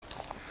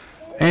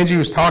Angie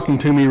was talking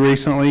to me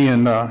recently,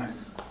 and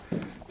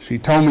she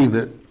told me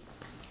that,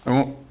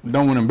 don't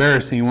want to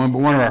embarrass anyone, but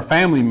one of our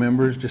family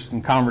members, just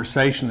in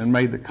conversation, had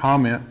made the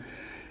comment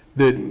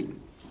that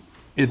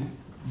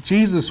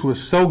Jesus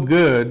was so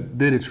good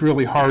that it's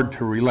really hard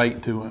to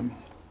relate to him.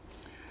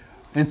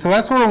 And so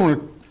that's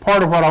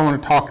part of what I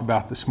want to talk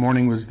about this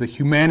morning was the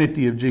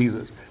humanity of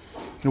Jesus.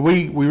 And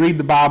we read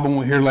the Bible and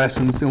we hear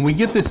lessons, and we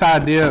get this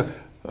idea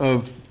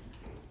of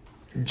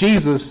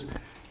Jesus,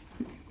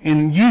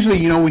 and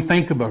usually, we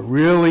think of a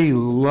really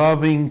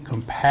loving,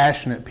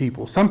 compassionate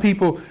people. Some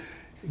people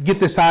get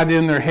this idea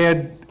in their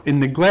head and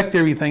neglect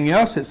everything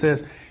else it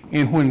says,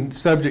 and when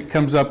subject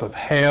comes up of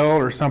hell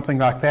or something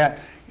like that,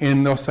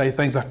 and they'll say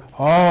things like,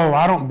 oh,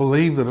 I don't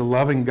believe that a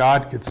loving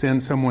God could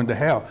send someone to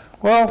hell.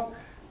 Well,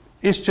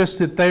 it's just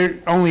that they're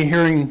only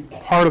hearing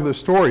part of the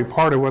story,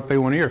 part of what they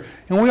want to hear.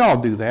 And we all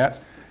do that.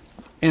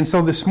 And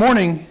so this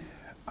morning,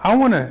 I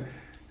want to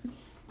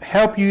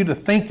help you to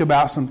think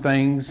about some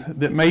things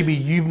that maybe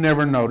you've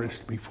never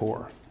noticed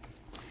before.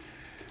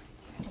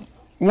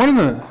 One of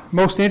the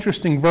most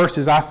interesting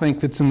verses I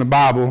think that's in the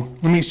Bible,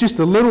 it's just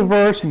a little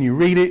verse and you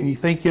read it and you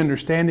think you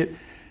understand it,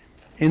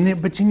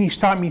 but then you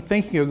stop me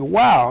thinking, you go,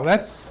 wow,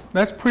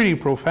 that's pretty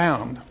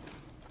profound.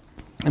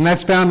 And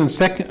that's found in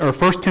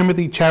 1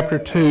 Timothy chapter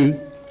 2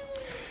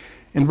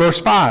 in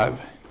verse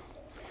 5.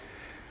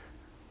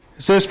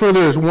 It says, "For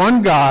there is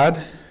one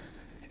God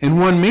and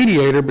one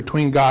mediator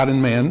between God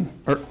and men,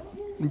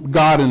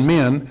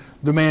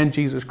 the man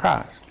Jesus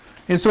Christ."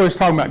 And so it's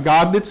talking about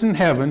God that's in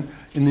heaven,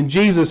 and then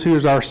Jesus, who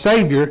is our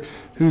Savior,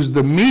 who's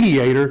the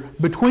mediator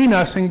between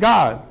us and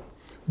God.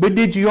 But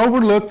did you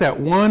overlook that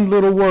one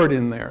little word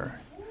in there?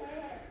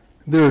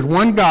 There is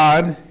one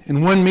God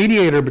and one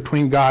mediator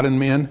between God and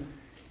men,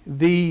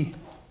 the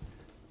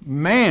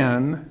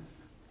man,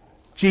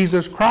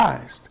 Jesus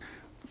Christ.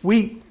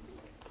 We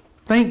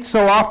think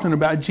so often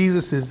about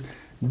Jesus'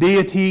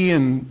 deity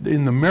and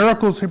in the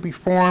miracles he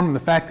performed, and the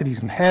fact that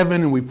he's in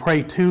heaven and we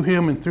pray to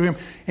him and through him,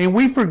 and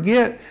we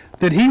forget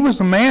that he was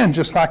a man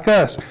just like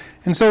us.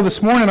 And so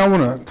this morning I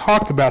want to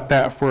talk about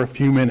that for a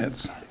few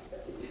minutes.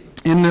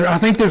 And I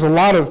think there's a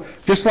lot of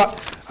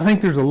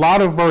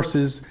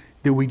verses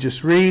that we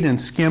just read and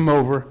skim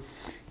over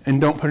and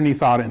don't put any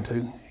thought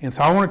into. And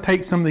so I want to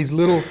take some of these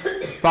little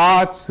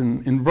thoughts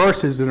and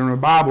verses that are in the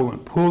Bible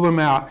and pull them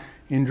out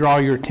and draw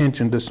your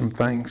attention to some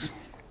things.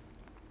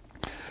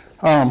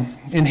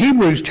 In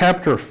Hebrews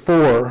chapter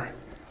 4,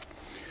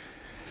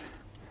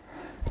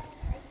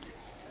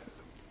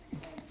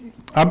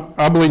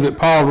 I believe that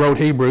Paul wrote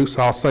Hebrews,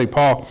 so I'll say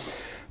Paul.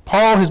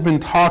 Paul has been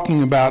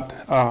talking about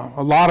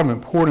a lot of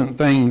important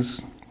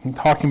things, and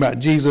talking about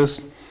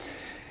Jesus.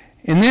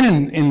 And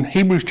then in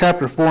Hebrews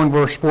chapter 4 and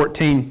verse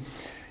 14,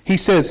 he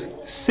says,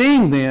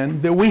 "Seeing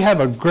then that we have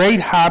a great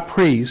high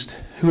priest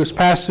who has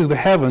passed through the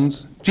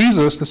heavens,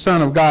 Jesus, the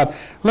Son of God,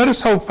 let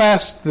us hold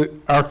fast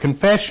our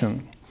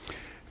confession.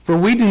 For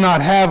we do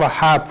not have a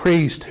high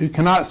priest who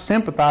cannot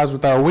sympathize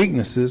with our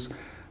weaknesses,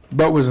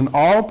 but was in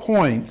all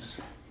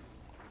points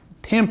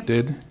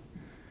tempted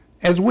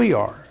as we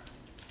are."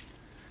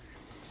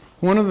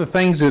 One of the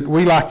things that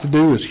we like to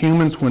do as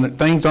humans when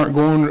things aren't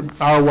going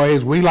our way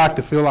is we like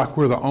to feel like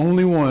we're the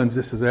only ones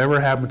this has ever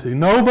happened to.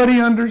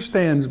 Nobody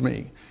understands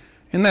me.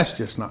 And that's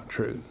just not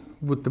true.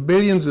 With the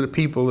billions of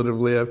people that have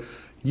lived,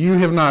 you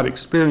have not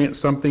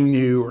experienced something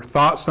new or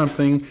thought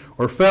something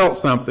or felt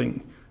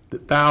something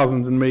that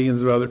thousands and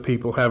millions of other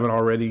people haven't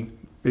already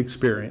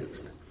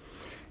experienced.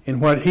 And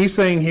what he's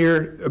saying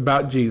here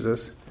about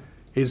Jesus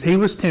is he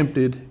was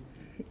tempted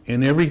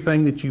in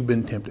everything that you've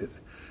been tempted.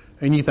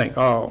 And you think,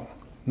 oh,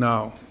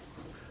 no,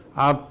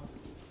 I've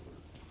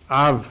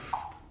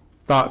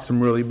thought some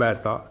really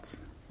bad thoughts.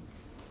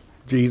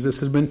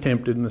 Jesus has been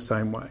tempted in the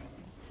same way.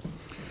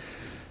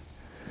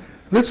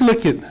 Let's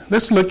look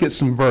at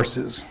some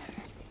verses.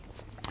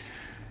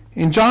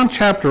 In John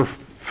chapter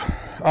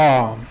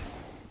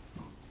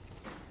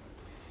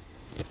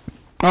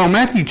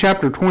Matthew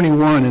chapter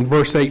 21 and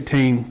verse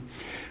 18,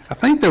 I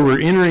think they were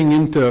entering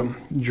into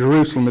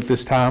Jerusalem at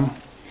this time.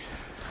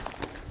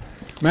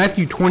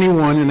 Matthew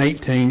 21 and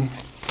 18.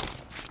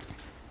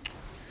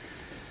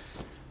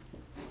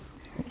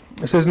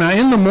 It says, "Now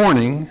in the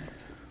morning,"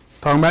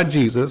 talking about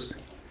Jesus,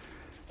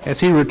 "as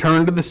he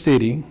returned to the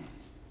city,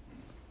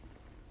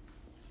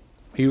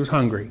 he was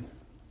hungry."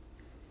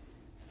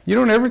 You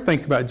don't ever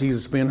think about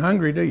Jesus being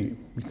hungry, do you?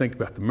 You think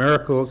about the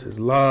miracles, his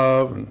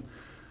love, and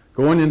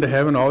going into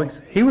heaven, all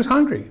these. He was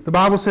hungry. The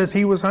Bible says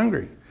he was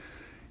hungry.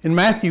 In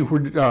Matthew,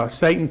 where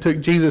Satan took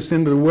Jesus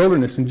into the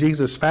wilderness and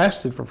Jesus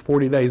fasted for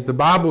 40 days, the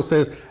Bible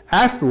says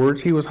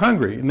afterwards he was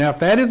hungry. Now, if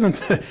that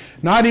isn't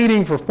not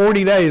eating for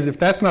 40 days, if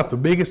that's not the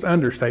biggest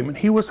understatement,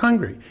 he was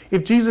hungry.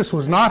 If Jesus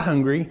was not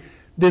hungry,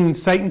 then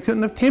Satan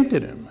couldn't have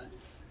tempted him.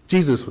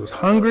 Jesus was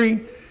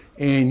hungry,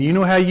 and you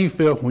know how you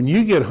feel when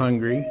you get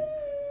hungry.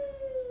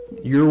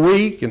 You're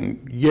weak and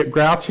you get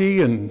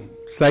grouchy and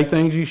say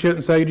things you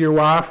shouldn't say to your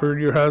wife or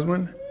your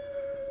husband.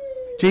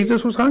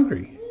 Jesus was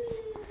hungry.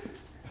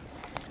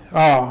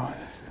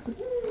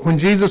 When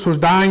Jesus was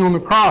dying on the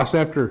cross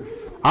after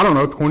I don't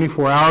know,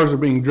 24 hours of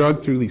being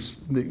drugged through these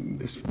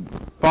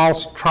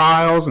false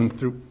trials and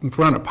in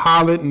front of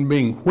Pilate and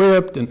being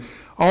whipped and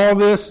all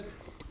this.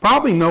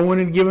 Probably no one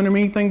had given him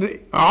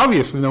anything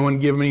obviously no one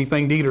had given him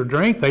anything to eat or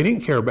drink. They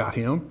didn't care about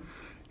him.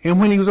 And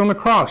when he was on the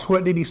cross,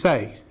 what did he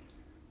say?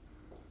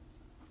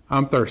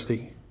 I'm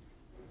thirsty.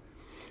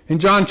 In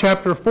John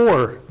chapter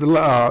 4,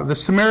 the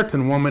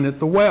Samaritan woman at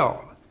the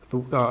well.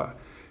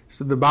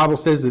 So the Bible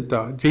says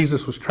that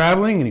Jesus was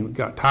traveling and he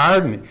got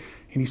tired and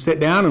he sat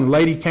down and the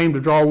lady came to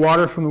draw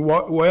water from the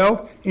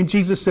well. And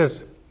Jesus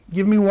says,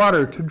 give me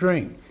water to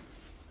drink.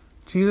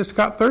 Jesus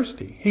got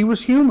thirsty. He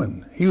was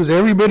human. He was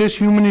every bit as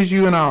human as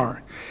you and I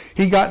are.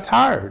 He got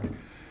tired.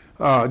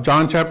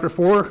 John chapter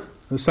 4,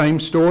 the same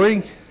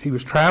story. He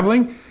was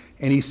traveling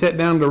and he sat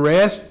down to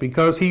rest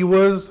because he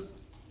was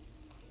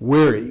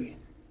weary.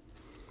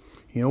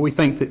 You know, we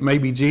think that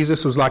maybe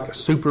Jesus was like a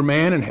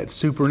Superman and had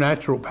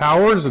supernatural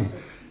powers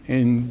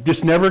and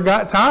just never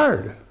got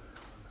tired.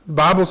 The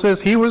Bible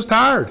says he was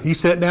tired. He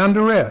sat down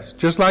to rest,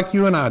 just like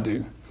you and I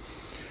do.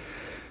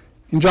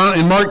 In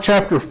Mark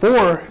chapter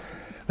 4,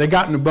 they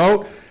got in a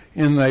boat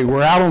and they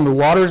were out on the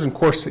waters. And of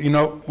course, you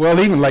know, well,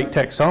 even Lake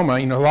Texoma,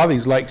 you know, a lot of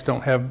these lakes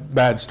don't have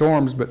bad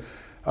storms, but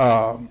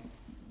some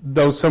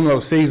of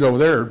those seas over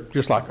there are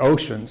just like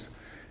oceans.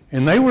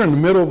 And they were in the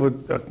middle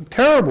of a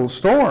terrible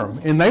storm.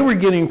 And they were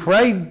getting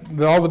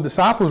afraid, all the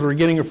disciples were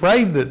getting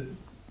afraid that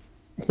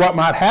what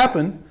might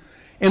happen.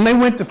 And they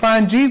went to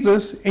find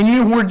Jesus. And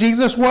you know where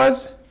Jesus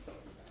was?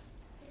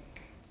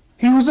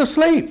 He was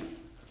asleep.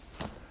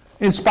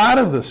 In spite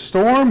of the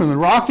storm and the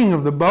rocking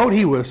of the boat,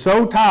 he was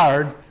so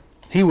tired,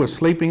 he was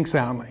sleeping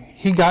soundly.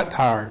 He got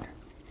tired.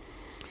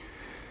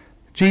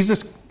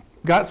 Jesus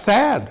got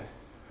sad.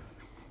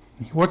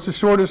 What's the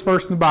shortest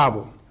verse in the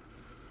Bible?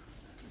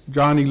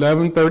 John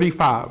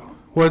 11:35.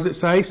 What does it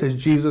say? It says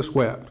Jesus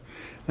wept.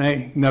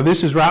 Now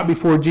this is right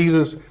before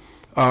Jesus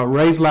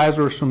raised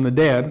Lazarus from the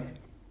dead.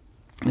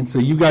 And so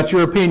you got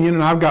your opinion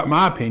and I've got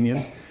my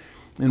opinion.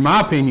 And my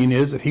opinion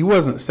is that he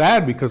wasn't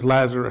sad because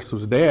Lazarus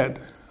was dead.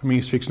 I mean,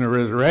 he's fixing to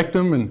resurrect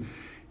him. And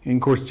of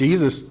course,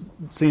 Jesus,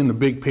 seeing the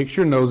big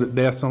picture, knows that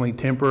death's only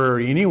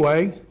temporary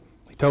anyway.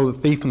 He told the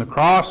thief on the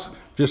cross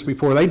just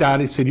before they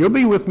died, he said, you'll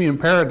be with me in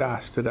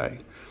paradise today.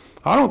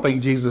 I don't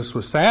think Jesus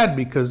was sad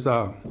because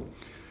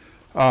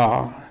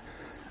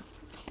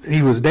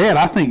he was dead.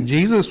 I think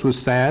Jesus was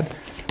sad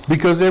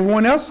because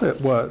everyone else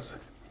was.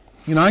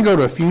 You know, I go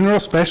to a funeral,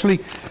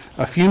 especially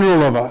a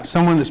funeral of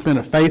someone that's been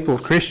a faithful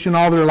Christian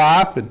all their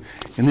life, and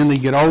then they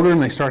get older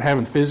and they start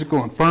having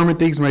physical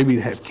infirmities, maybe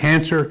they have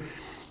cancer,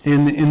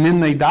 and then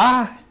they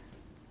die.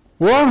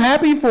 Well, I'm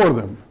happy for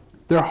them.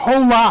 Their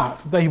whole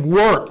life, they've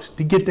worked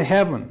to get to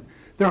heaven.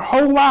 Their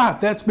whole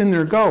life, that's been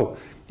their goal.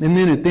 And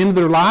then at the end of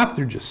their life,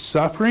 they're just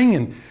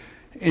suffering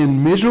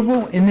and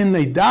miserable, and then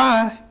they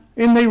die,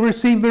 and they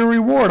receive their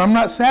reward. I'm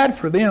not sad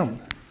for them.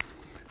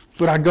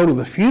 But I go to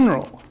the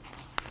funeral,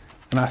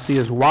 and I see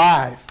his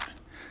wife,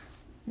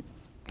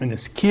 and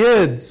his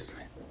kids,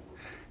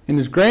 and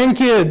his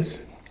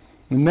grandkids,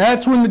 and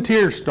that's when the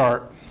tears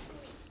start.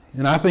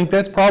 And I think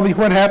that's probably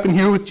what happened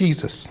here with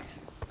Jesus.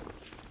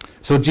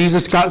 So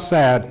Jesus got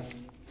sad.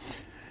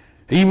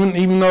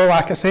 Even though,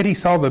 like I said, he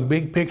saw the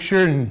big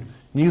picture and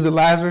knew that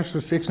Lazarus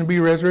was fixing to be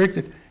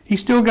resurrected, he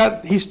still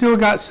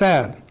got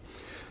sad.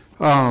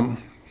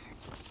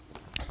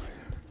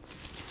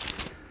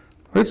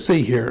 Let's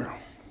see here.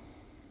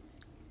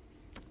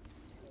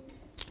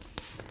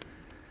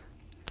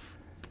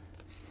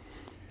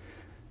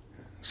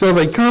 So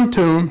they come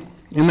to him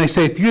and they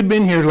say, if you had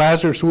been here,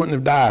 Lazarus wouldn't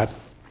have died.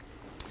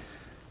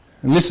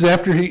 And this is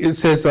after it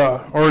says,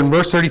 or in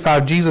verse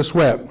 35, Jesus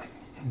wept.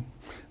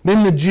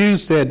 Then the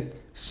Jews said,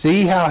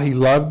 see how he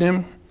loved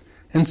him?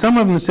 And some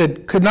of them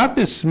said, could not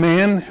this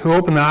man who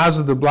opened the eyes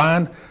of the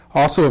blind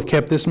also have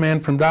kept this man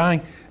from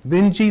dying?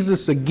 Then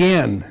Jesus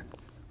again,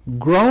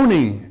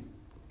 groaning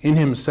in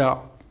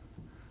himself.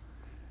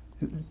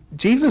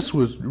 Jesus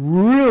was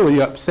really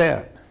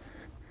upset.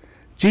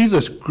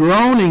 Jesus,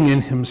 groaning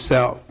in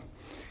himself,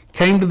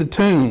 came to the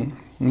tomb,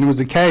 and it was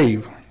a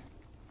cave.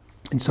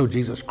 And so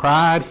Jesus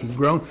cried, he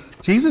groaned.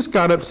 Jesus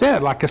got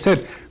upset. Like I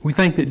said, we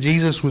think that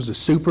Jesus was a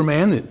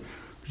Superman that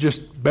was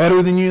just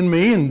better than you and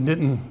me and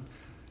didn't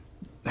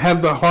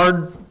have the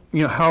hard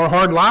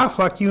life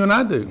like you and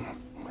I do.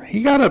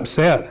 He got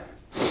upset.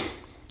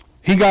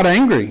 He got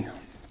angry.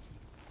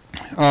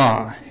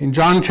 In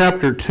John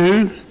chapter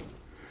 2,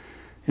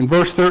 in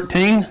verse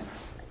 13,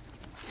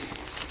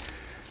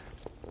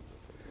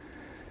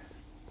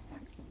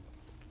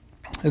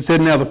 it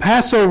said, now the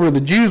Passover of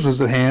the Jews was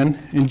at hand,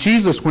 and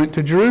Jesus went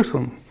to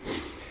Jerusalem.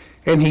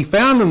 And he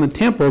found in the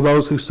temple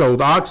those who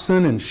sold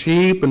oxen and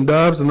sheep and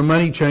doves and the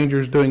money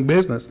changers doing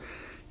business.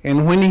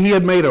 And when he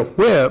had made a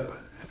whip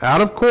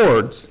out of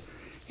cords,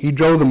 he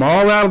drove them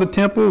all out of the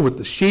temple with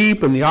the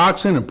sheep and the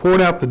oxen and poured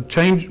out the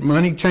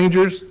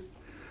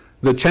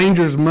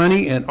changers'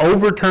 money and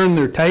overturned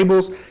their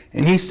tables.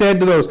 And he said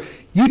to those,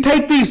 you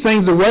take these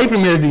things away from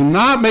here. Do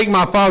not make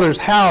my Father's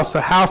house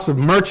a house of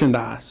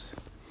merchandise.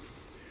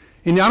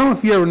 And I don't know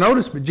if you ever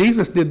noticed, but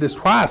Jesus did this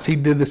twice. He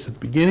did this at the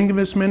beginning of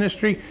his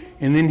ministry,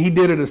 and then he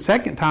did it a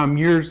second time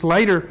years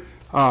later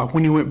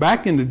when he went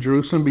back into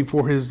Jerusalem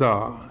before his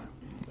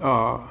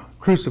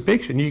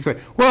crucifixion. You can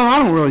say, well, I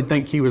don't really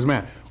think he was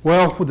mad.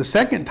 Well, for the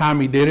second time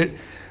he did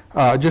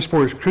it, just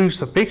for his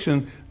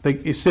crucifixion,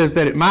 it says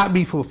that it might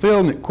be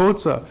fulfilled, and it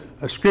quotes a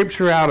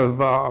scripture out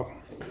of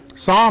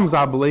Psalms,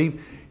 I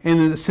believe, and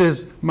it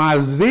says, my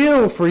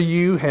zeal for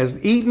you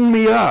has eaten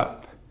me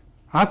up.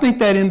 I think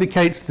that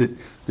indicates that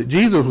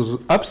Jesus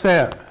was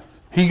upset.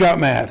 He got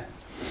mad.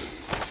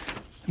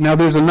 Now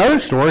there's another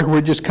story where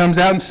it just comes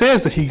out and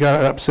says that he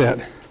got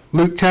upset.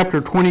 Luke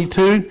chapter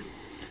 22,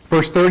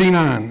 verse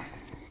 39.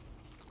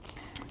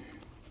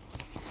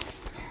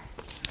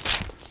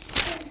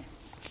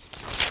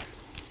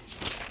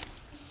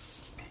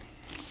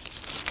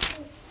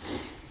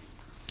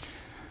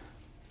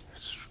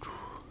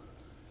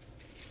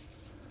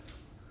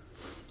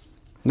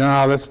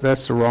 No,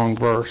 that's the wrong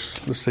verse.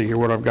 Let's see here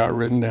what I've got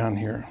written down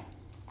here.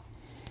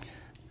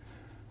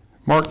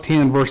 Mark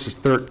 10, verses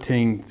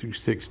 13 through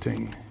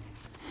 16.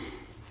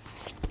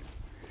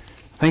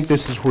 I think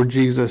this is where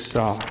Jesus,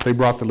 they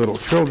brought the little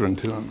children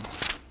to him.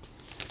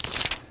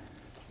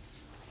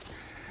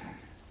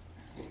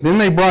 Then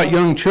they brought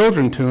young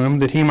children to him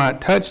that he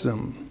might touch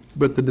them.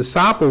 But the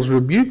disciples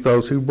rebuked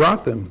those who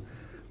brought them.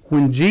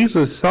 When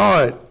Jesus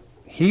saw it,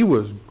 he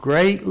was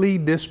greatly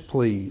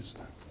displeased.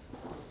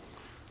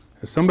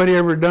 Has somebody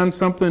ever done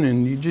something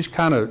and you just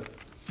kind of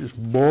just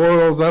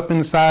boils up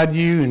inside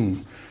you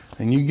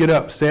and you get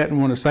upset and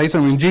want to say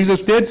something? And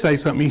Jesus did say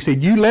something. He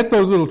said, you let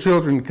those little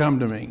children come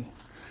to me.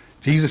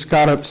 Jesus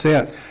got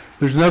upset.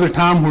 There's another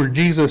time where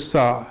Jesus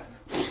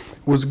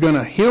was going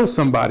to heal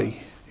somebody.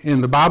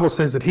 And the Bible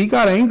says that he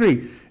got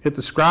angry at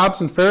the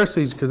scribes and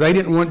Pharisees because they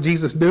didn't want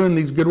Jesus doing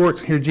these good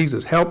works. Here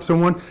Jesus helped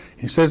someone.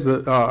 He says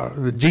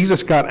that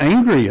Jesus got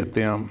angry at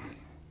them.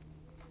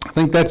 I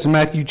think that's in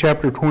Matthew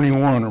chapter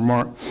 21 or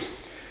Mark.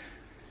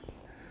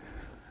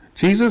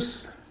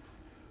 Jesus,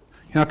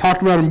 I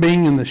talked about him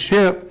being in the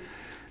ship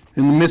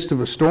in the midst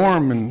of a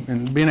storm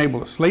and being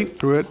able to sleep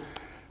through it.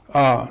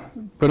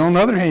 But on the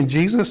other hand,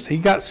 Jesus, he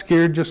got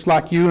scared just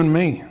like you and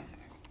me.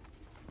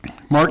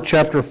 Mark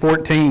chapter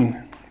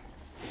 14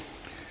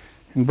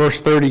 and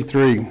verse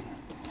 33.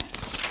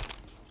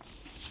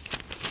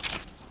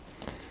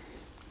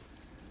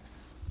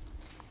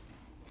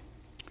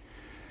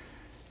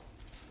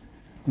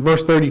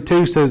 Verse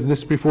 32 says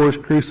this before his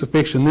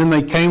crucifixion. Then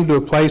they came to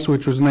a place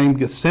which was named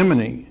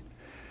Gethsemane.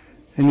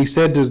 And he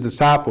said to his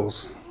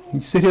disciples, you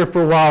sit here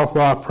for a while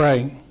I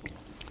pray.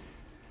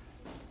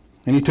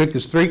 And he took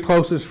his three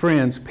closest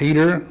friends,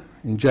 Peter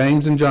and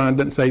James and John. It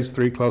doesn't say his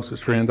three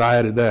closest friends. I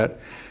added that.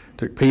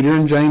 Took Peter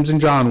and James and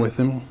John with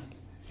him.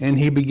 And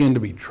he began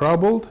to be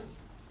troubled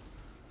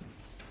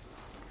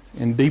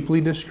and deeply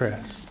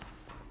distressed.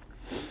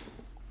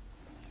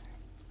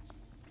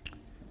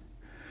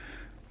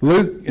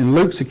 In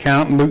Luke's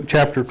account, in Luke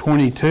chapter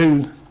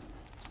 22,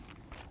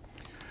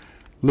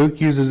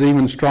 Luke uses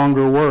even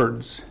stronger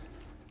words.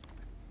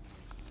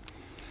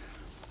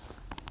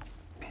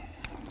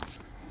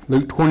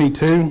 Luke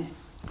 22,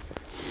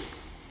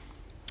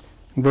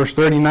 verse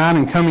 39,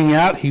 and coming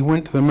out, he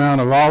went to the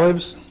Mount of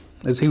Olives,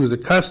 as he was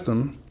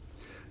accustomed,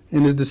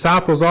 and his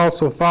disciples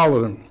also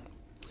followed him.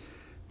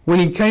 When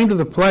he came to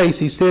the place,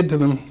 he said to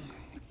them,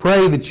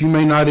 pray that you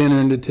may not enter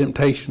into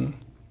temptation.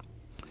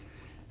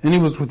 And he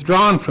was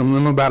withdrawn from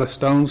them about a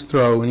stone's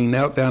throw, and he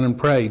knelt down and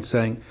prayed,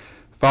 saying,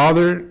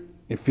 Father,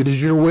 if it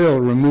is your will,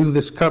 remove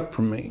this cup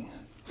from me.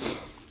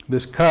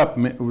 This cup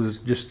was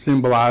just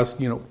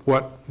symbolized,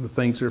 what the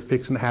things that are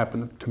fixing to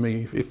happen to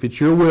me. If it's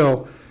your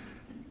will,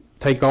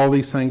 take all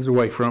these things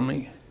away from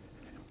me.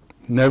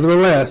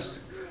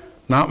 Nevertheless,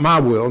 not my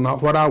will,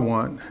 not what I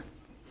want,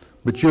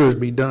 but yours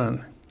be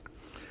done.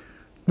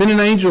 Then an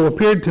angel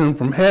appeared to him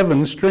from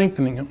heaven,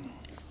 strengthening him.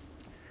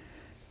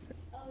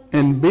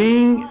 And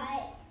being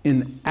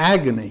in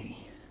agony.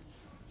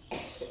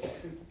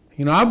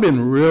 I've been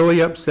really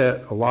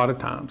upset a lot of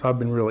times. I've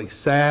been really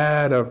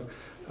sad.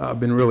 I've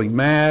been really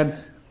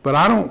mad. But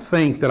I don't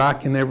think that I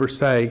can ever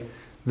say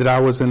that I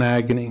was in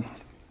agony.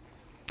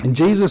 And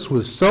Jesus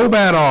was so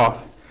bad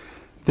off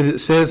that it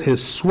says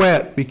his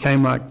sweat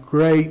became like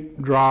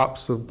great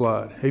drops of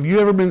blood. Have you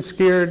ever been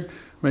scared?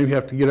 Maybe you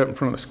have to get up in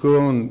front of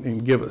school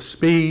and give a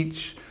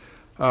speech.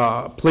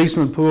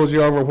 Policeman pulls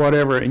you over,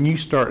 whatever, and you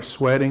start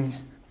sweating.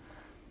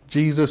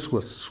 Jesus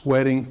was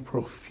sweating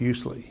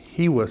profusely.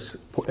 He was,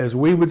 as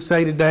we would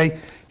say today,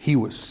 he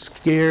was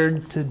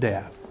scared to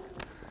death.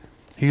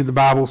 Here the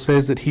Bible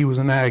says that he was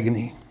in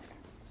agony.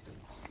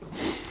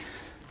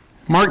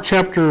 Mark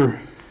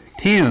chapter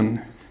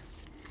 10.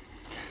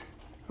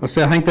 Let's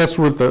say I think that's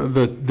where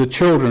the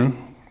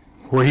children,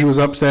 where he was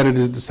upset at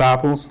his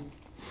disciples.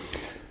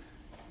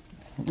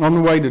 On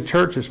the way to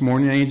church this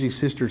morning, Angie's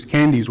sister's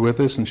Candy's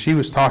with us, and she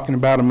was talking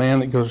about a man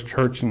that goes to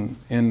church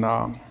in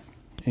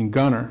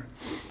Gunner.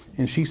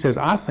 And she says,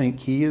 I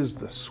think he is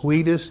the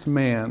sweetest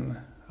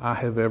man I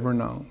have ever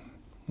known.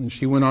 And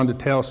she went on to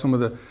tell some of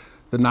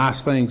the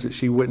nice things that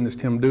she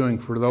witnessed him doing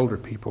for the older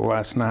people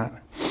last night.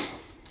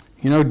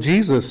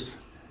 Jesus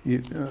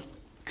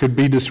could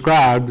be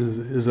described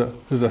as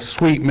a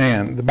sweet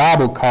man. The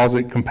Bible calls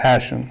it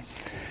compassion.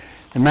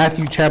 In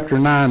Matthew chapter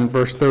 9,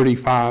 verse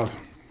 35,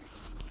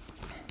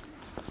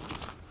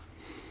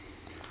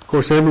 of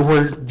course,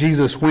 everywhere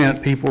Jesus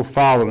went, people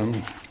followed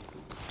him.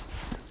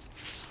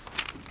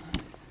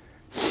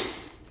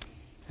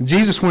 And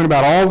Jesus went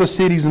about all the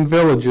cities and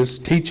villages,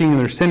 teaching in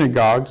their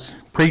synagogues,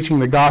 preaching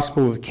the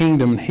gospel of the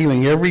kingdom, and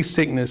healing every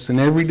sickness and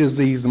every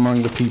disease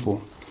among the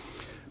people.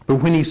 But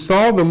when he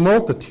saw the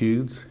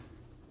multitudes,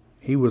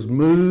 he was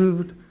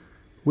moved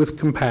with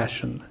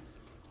compassion,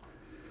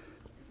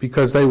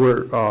 because they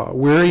were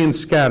weary and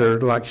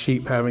scattered like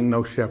sheep having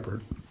no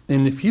shepherd.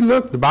 And if you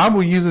look, the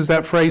Bible uses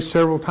that phrase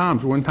several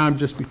times. One time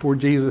just before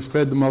Jesus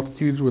fed the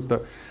multitudes with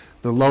the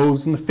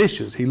loaves and the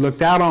fishes, he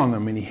looked out on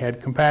them and he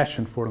had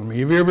compassion for them.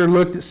 Have you ever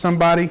looked at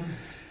somebody,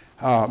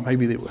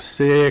 maybe that was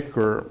sick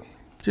or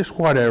just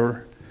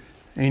whatever,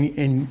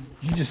 and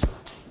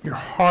your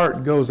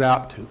heart goes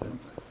out to them?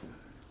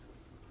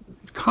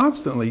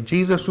 Constantly,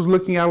 Jesus was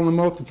looking out on the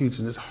multitudes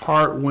and his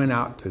heart went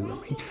out to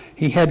them.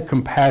 He had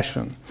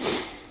compassion.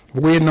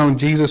 If we had known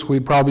Jesus,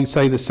 we'd probably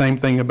say the same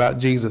thing about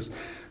Jesus,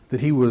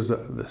 that he was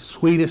the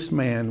sweetest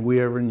man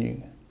we ever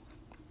knew.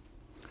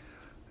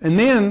 And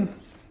then,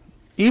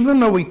 even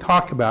though we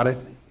talk about it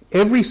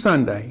every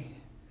Sunday,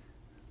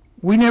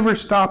 we never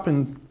stop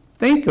and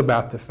think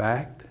about the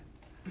fact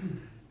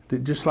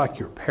that just like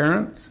your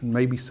parents and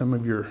maybe some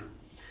of your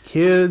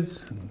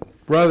kids and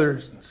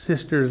brothers and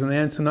sisters and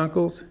aunts and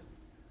uncles,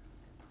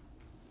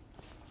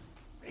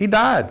 he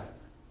died.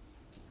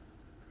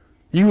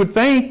 You would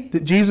think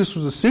that Jesus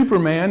was a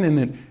Superman and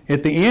that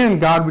at the end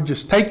God would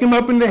just take him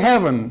up into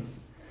heaven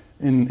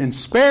and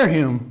spare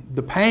him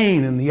the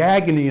pain and the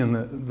agony and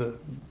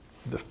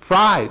the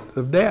fright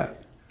of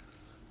death.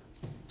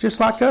 Just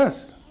like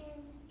us.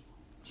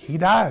 He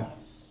died.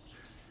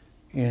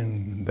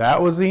 And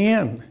that was the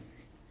end.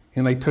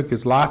 And they took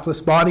his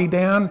lifeless body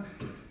down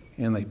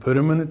and they put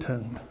him in a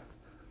tomb.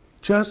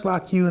 Just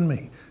like you and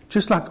me.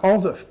 Just like all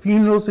the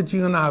funerals that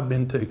you and I have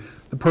been to.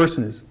 The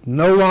person is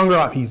no longer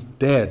alive. He's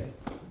dead.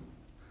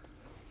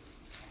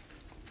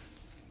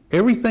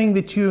 Everything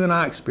that you and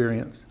I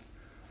experience,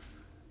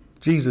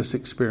 Jesus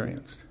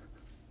experienced.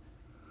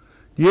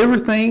 Do you ever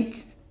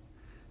think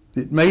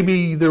that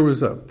maybe there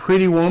was a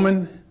pretty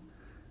woman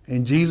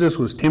and Jesus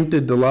was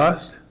tempted to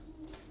lust?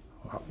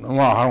 Well,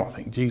 I don't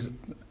think Jesus.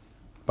 The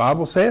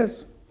Bible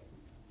says,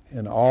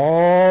 in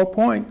all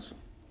points,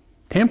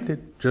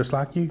 tempted just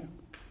like you.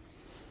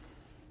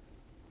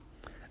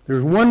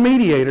 There's one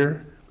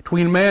mediator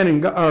between man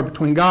and God, or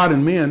between God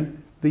and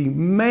men, the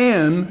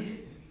man,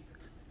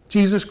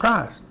 Jesus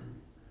Christ.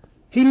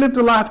 He lived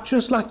a life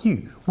just like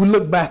you. We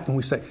look back and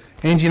we say,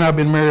 Angie and I have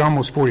been married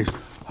almost 40 years.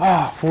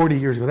 40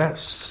 years ago.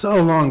 That's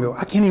so long ago.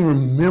 I can't even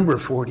remember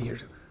 40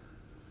 years ago.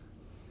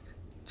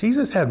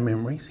 Jesus had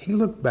memories. He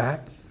looked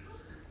back.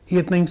 He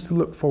had things to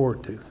look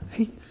forward to.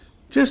 He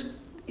just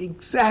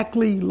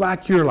exactly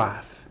like your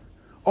life.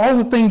 All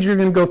the things you're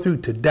going to go through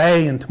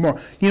today and tomorrow.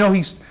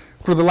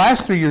 For the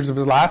last 3 years of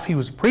his life, he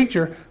was a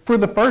preacher. For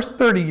the first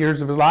 30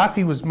 years of his life,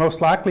 he was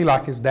most likely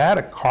like his dad,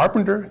 a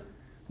carpenter.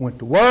 Went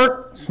to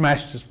work,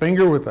 smashed his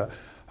finger with a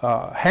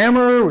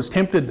hammer, was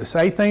tempted to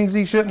say things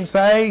he shouldn't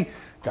say,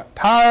 got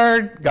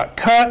tired, got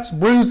cuts,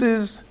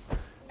 bruises,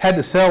 had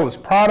to sell his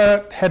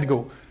product, had to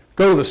go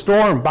to the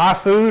store and buy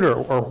food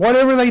or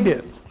whatever they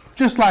did,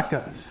 just like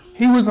us.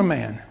 He was a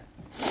man.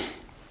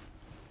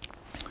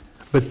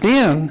 But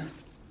then,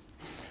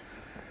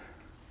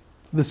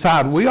 the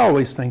side we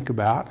always think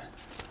about,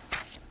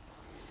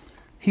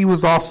 he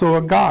was also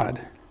a God.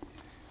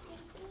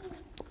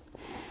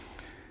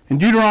 In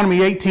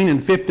Deuteronomy 18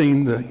 and 15,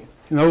 in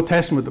the Old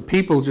Testament, the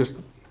people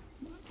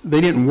they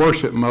didn't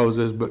worship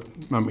Moses, but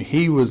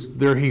he was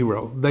their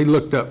hero. They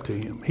looked up to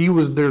him. He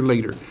was their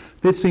leader.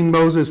 They'd seen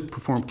Moses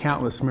perform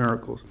countless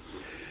miracles.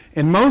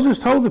 And Moses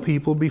told the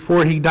people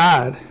before he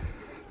died,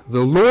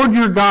 the Lord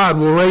your God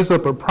will raise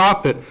up a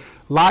prophet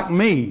like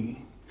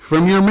me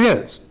from your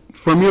midst,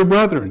 from your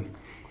brethren.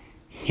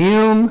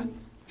 Him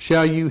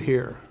shall you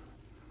hear.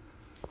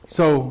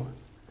 So,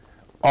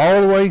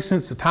 all the way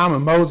since the time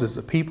of Moses,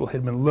 the people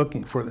had been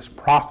looking for this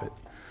prophet.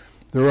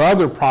 There are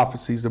other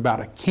prophecies about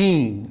a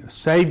king, a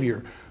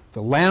savior,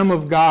 the Lamb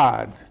of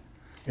God,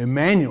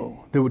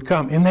 Emmanuel, that would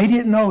come. And they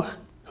didn't know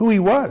who he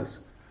was.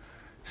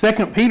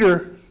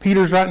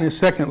 Peter's writing his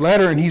second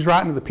letter, and he's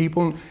writing to the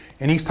people,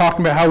 and he's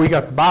talking about how we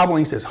got the Bible,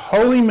 and he says,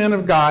 holy men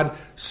of God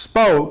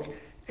spoke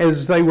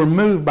as they were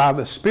moved by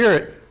the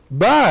Spirit,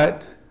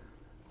 but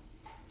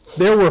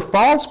there were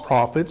false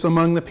prophets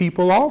among the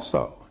people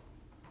also.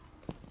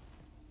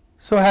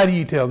 So how do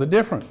you tell the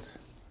difference?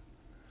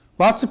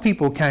 Lots of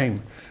people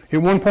came.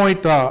 At one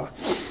point, I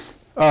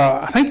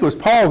think it was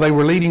Paul, they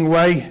were leading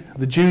away.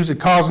 The Jews had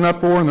caused an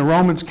uproar, and the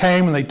Romans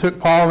came, and they took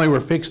Paul, and they were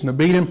fixing to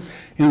beat him.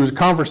 And there was a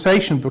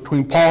conversation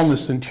between Paul and the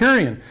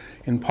centurion.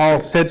 And Paul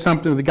said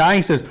something to the guy.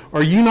 He says,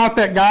 are you not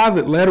that guy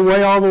that led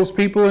away all those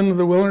people into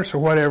the wilderness or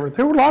whatever?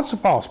 There were lots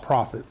of false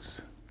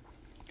prophets.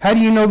 How do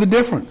you know the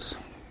difference?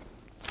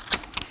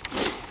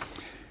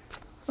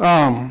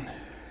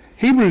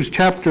 Hebrews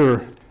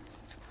chapter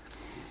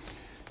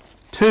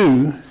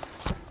 2.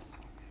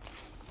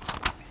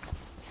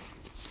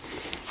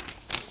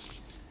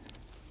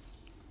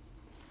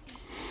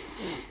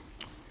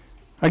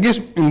 I guess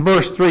in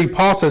verse 3,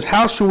 Paul says,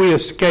 "How shall we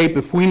escape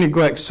if we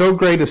neglect so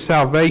great a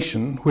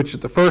salvation, which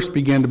at the first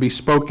began to be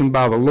spoken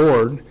by the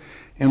Lord,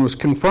 and was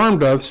confirmed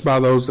to us by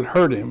those that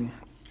heard him?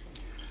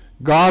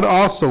 God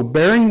also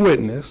bearing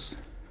witness,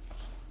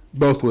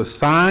 both with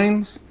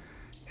signs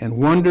and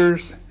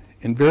wonders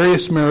and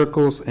various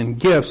miracles and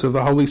gifts of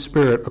the Holy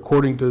Spirit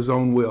according to his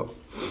own will."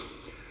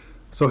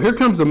 So here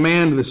comes a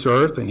man to this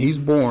earth, and he's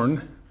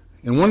born.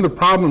 And one of the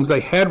problems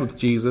they had with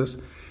Jesus,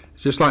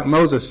 just like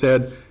Moses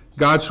said,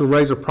 "God shall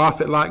raise a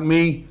prophet like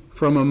me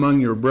from among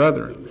your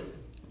brethren."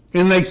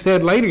 And they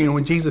said later,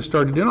 when Jesus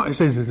started doing it, he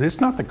says, "Is this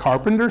not the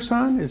carpenter's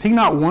son? Is he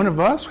not one of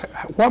us?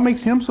 What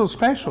makes him so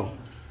special?"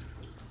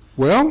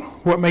 Well,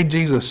 what made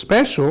Jesus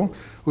special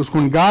was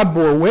when God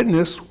bore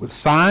witness with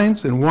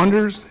signs and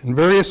wonders and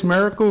various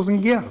miracles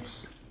and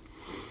gifts.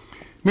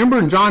 Remember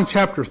in John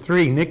chapter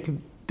 3,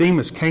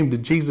 Nicodemus came to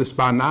Jesus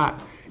by night,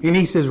 and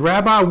he says,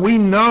 "Rabbi, we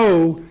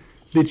know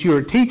that you're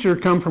a teacher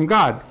come from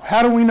God."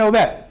 How do we know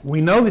that? We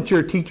know that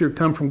you're a teacher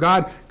come from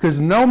God because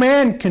no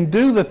man can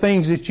do the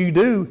things that you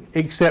do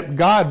except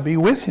God be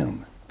with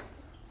him.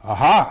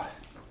 Aha.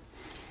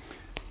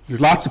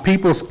 There's lots of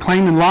people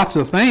claiming lots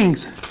of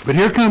things, but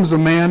here comes a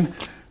man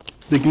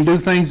that can do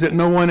things that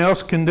no one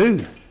else can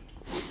do.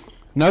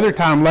 Another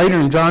time later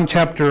in John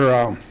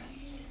chapter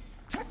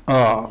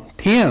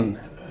 10,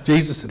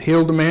 Jesus had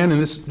healed a man,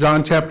 and this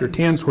John chapter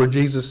 10 is where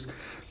Jesus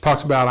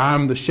talks about,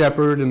 "I'm the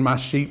shepherd and my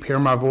sheep hear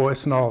my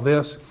voice," and all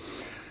this.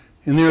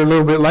 And then a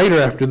little bit later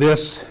after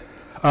this,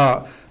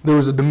 there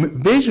was a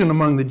division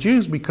among the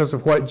Jews because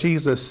of what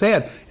Jesus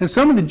said. And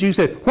some of the Jews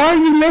said, "Why are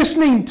you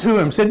listening to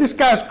him?" Said, "This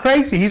guy's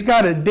crazy. He's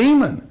got a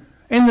demon."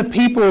 And the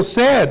people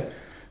said,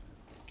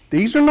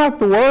 "These are not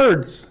the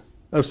words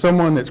of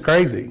someone that's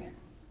crazy.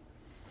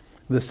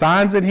 The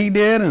signs that he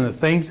did and the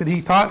things that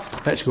he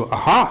taught, that should go,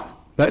 aha,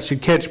 that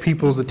should catch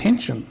people's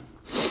attention."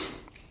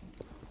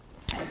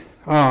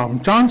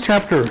 John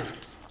chapter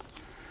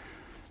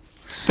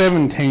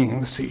 17,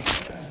 let's see.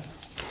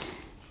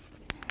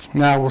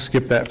 Now we'll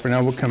skip that for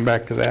now. We'll come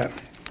back to that.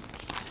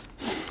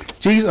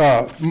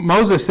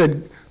 Moses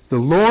said, "The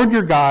Lord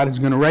your God is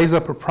going to raise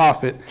up a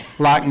prophet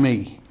like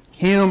me.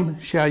 Him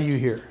shall you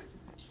hear."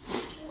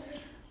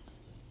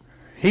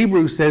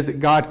 Hebrews says that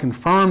God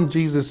confirmed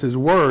Jesus'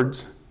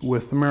 words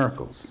with the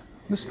miracles.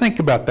 Let's think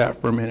about that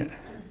for a minute.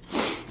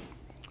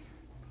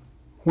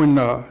 When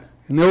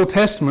in the Old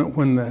Testament,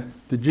 when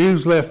the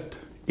Jews left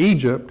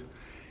Egypt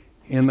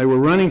and they were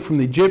running from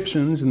the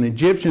Egyptians, and the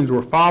Egyptians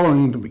were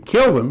following them to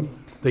kill them,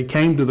 they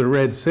came to the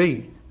Red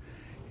Sea.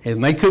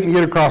 And they couldn't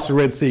get across the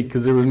Red Sea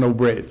because there was no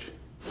bridge.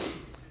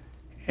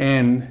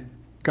 And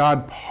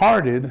God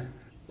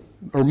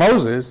through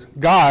Moses,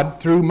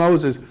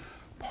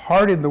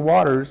 parted the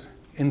waters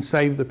and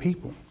saved the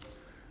people.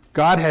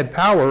 God had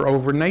power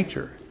over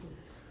nature.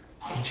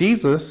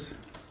 Jesus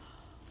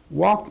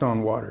walked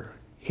on water.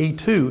 He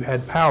too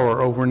had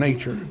power over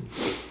nature.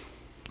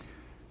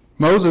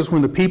 Moses,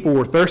 when the people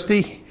were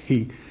thirsty,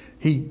 he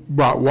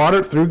brought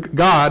water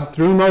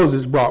through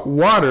Moses, brought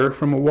water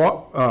from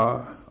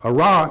a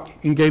rock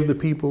and gave the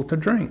people to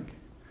drink.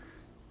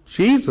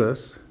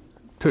 Jesus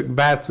took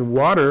vats of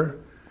water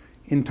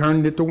and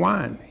turned it to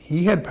wine.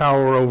 He had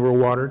power over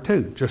water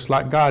too, just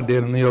like God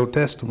did in the Old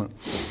Testament.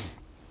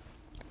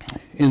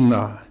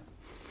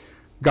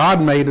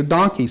 God made a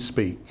donkey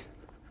speak.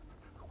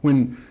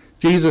 When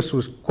Jesus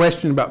was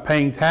questioned about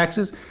paying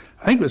taxes,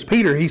 I think it was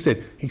Peter, he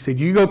said,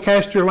 "You go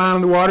cast your line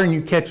in the water and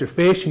you catch a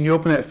fish and you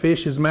open that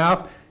fish's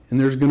mouth and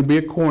there's going to be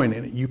a coin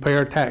in it. You pay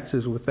our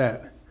taxes with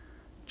that."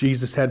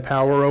 Jesus had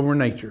power over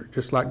nature,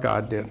 just like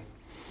God did.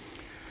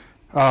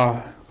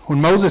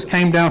 When Moses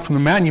came down from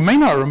the mountain, you may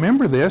not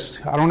remember this.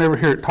 I don't ever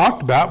hear it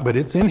talked about, but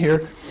it's in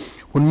here.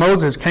 When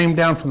Moses came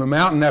down from the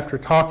mountain after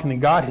talking to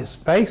God, his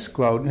face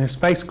glowed, and his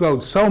face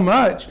glowed so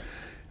much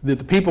that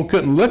the people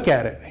couldn't look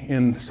at it.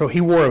 And so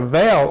he wore a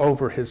veil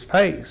over his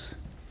face.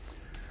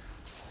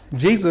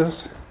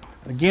 Jesus,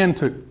 again,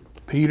 took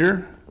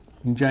Peter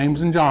and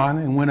James and John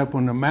and went up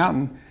on the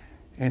mountain,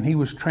 and he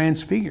was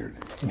transfigured.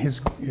 And his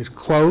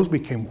clothes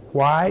became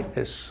white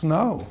as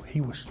snow.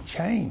 He was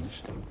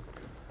changed,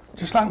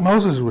 just like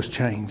Moses was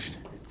changed.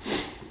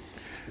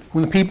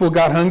 When the people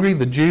got hungry,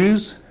 the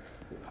Jews,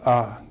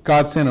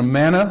 God sent a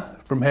manna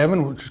from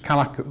heaven, which is kind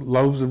of like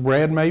loaves of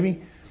bread maybe.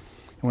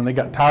 And when they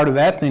got tired of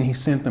that, then he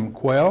sent them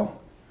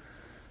quail.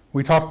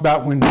 We talked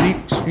about when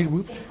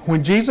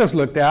Jesus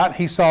looked out,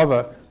 he saw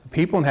the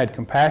people and had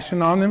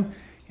compassion on them,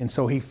 and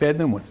so he fed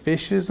them with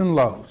fishes and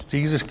loaves.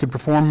 Jesus could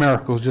perform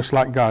miracles just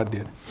like God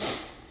did.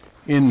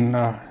 In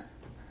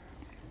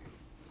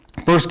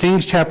 1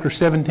 Kings chapter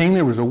 17,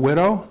 there was a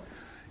widow,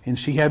 and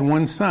she had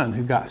one son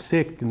who got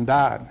sick and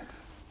died.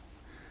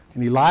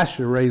 And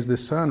Elisha raised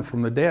this son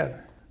from the dead.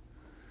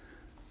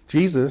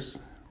 Jesus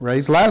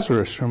raised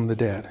Lazarus from the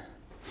dead.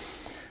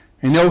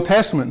 In the Old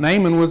Testament,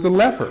 Naaman was a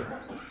leper.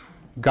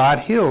 God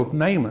healed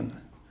Naaman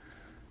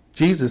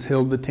Jesus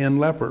healed the 10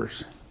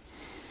 lepers.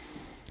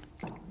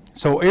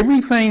 So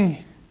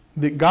everything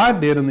that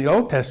God did in the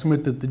Old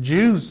Testament that the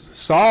Jews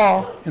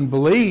saw and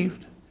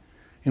believed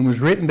and was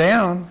written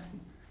down,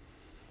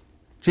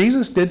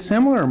 Jesus did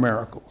similar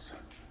miracles.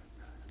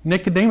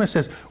 Nicodemus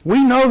says,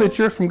 we know that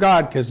you're from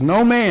God because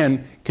no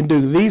man can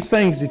do these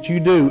things that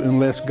you do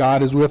unless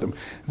God is with him.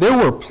 There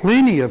were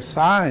plenty of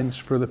signs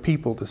for the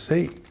people to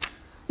see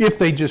if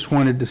they just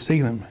wanted to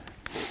see them.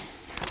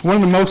 One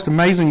of the most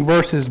amazing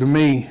verses to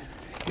me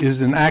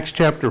is in Acts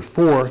chapter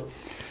 4.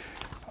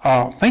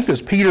 I think it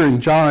was Peter and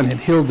John had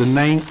healed the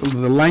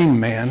lame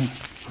man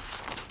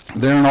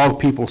there, and all the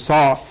people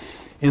saw,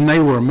 and they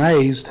were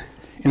amazed.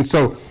 And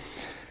so,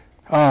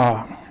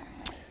 I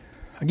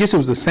guess it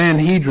was the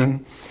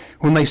Sanhedrin,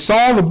 when they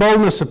saw the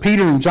boldness of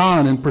Peter and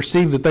John and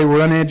perceived that they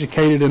were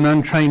uneducated and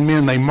untrained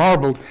men, they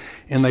marveled,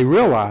 and they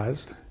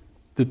realized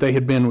that they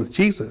had been with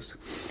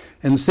Jesus.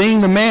 And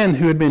seeing the man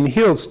who had been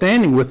healed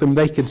standing with them,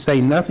 they could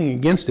say nothing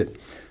against it.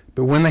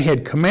 But when they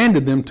had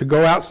commanded them to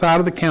go outside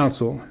of the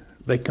council,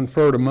 they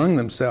conferred among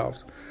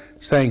themselves,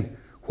 saying,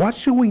 what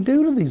shall we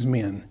do to these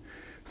men?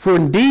 For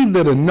indeed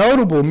that a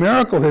notable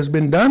miracle has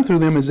been done through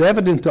them is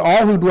evident to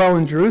all who dwell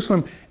in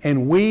Jerusalem,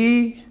 and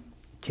we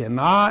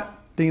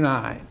cannot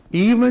deny it.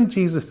 Even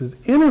Jesus'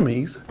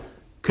 enemies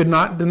could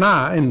not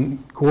deny, and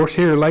of course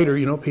here later,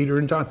 Peter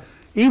and John,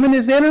 even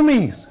his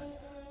enemies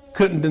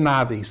couldn't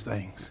deny these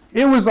things.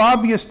 It was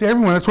obvious to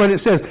everyone. That's what it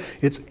says.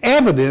 It's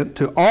evident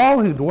to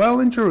all who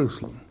dwell in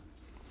Jerusalem.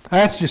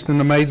 That's just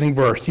an amazing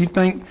verse.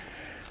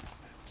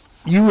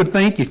 You would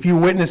think if you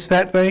witnessed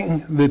that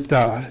thing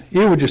that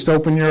it would just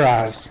open your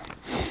eyes.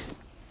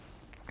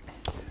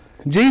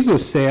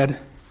 Jesus said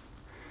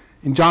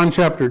in John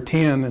chapter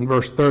 10 and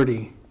verse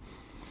 30,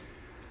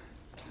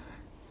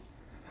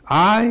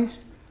 I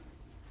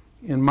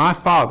and my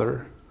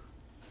Father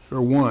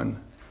are one.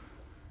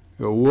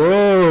 You go,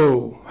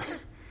 whoa.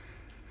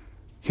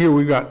 Here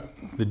we've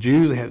got the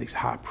Jews, they had these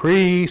high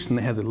priests, and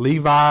they had the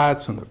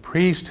Levites and the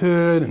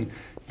priesthood, and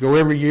go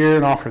every year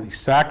and offer these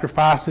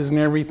sacrifices and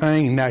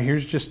everything. And now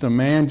here's just a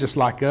man just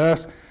like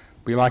us.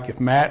 Be like if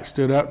Matt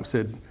stood up and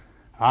said,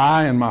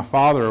 I and my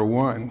Father are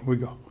one. We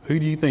go, who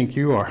do you think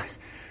you are?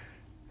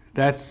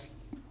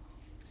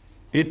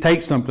 It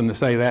takes something to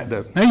say that,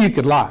 doesn't it? Now you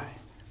could lie,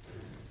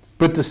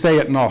 but to say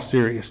it in all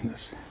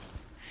seriousness.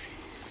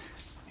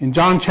 In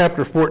John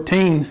chapter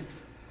 14,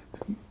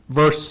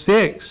 verse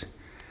 6,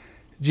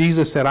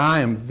 Jesus said, I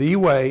am the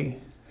way,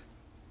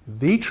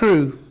 the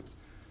truth,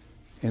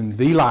 and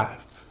the life.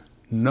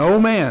 No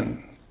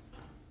man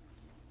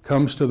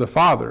comes to the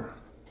Father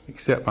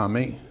except by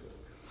me.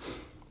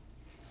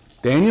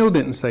 Daniel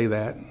didn't say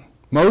that.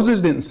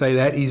 Moses didn't say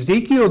that.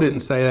 Ezekiel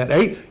didn't say that.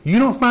 Hey, you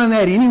don't find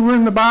that anywhere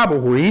in the Bible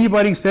where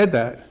anybody said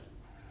that.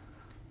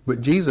 But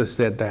Jesus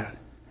said that.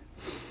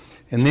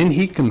 And then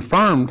he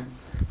confirmed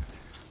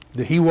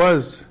that he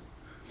was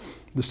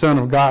the Son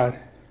of God.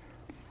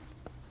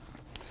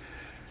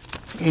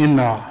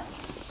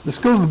 Let's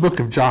go to the book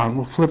of John.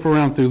 We'll flip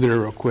around through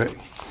there real quick.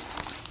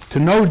 To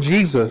know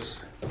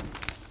Jesus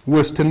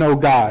was to know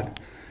God.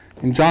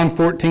 In John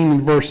 14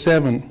 and verse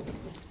 7,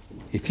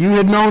 if you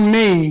had known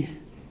me,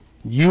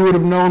 you would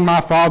have known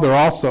my Father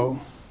also.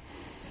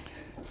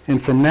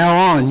 And from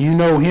now on, you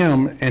know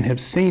him and have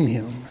seen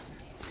him.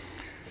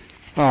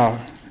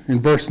 In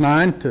verse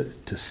 9,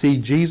 to see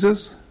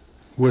Jesus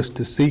was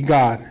to see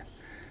God.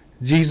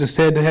 Jesus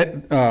said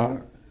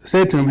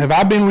to him, have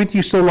I been with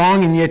you so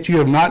long, and yet you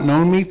have not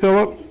known me,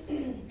 Philip?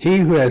 He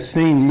who has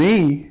seen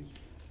me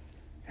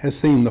has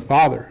seen the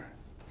Father.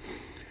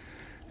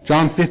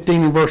 John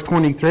 15 and verse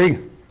 23.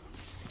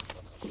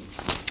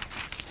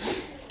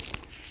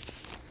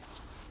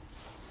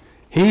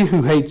 He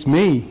who hates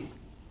me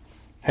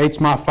hates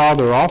my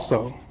Father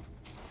also.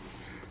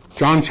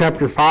 John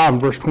chapter 5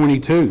 and verse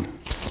 22.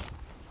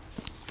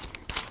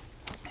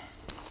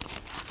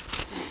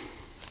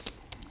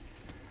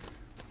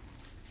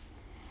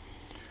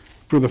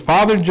 For the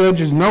Father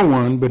judges no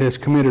one, but has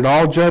committed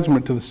all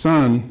judgment to the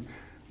Son,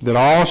 that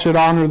all should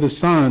honor the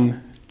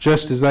Son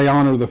just as they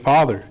honor the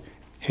Father.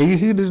 He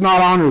who does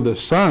not honor the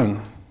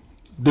Son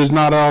does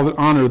not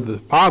honor the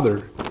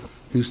Father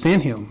who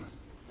sent him.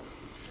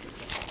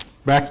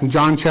 Back in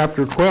John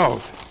chapter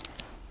 12.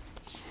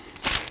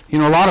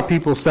 A lot of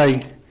people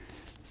say,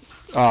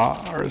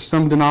 or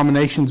some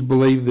denominations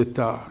believe that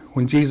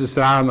when Jesus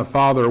said, I and the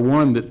Father are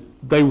one, that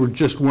they were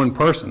just one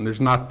person.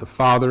 There's not the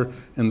Father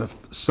and the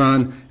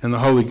Son and the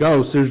Holy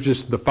Ghost. There's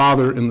just the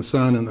Father and the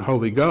Son and the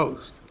Holy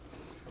Ghost.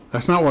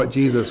 That's not what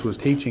Jesus was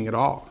teaching at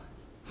all.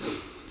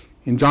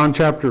 In John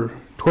chapter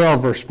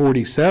 12, verse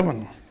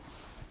 47,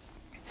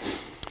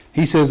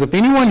 he says, if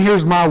anyone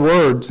hears my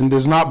words and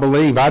does not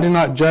believe, I do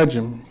not judge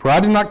him. For I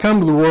did not come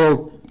to the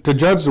world to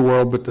judge the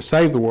world, but to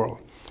save the world.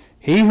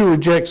 He who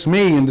rejects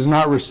me and does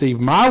not receive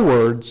my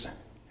words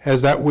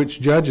has that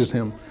which judges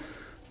him.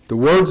 The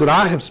words that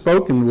I have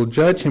spoken will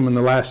judge him in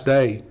the last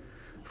day.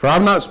 For I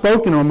have not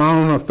spoken on my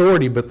own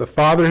authority, but the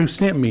Father who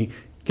sent me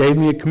gave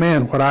me a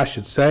command what I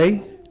should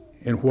say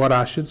and what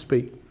I should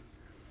speak.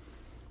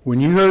 When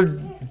you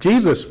heard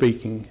Jesus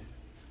speaking,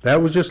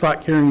 That was just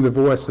like hearing the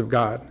voice of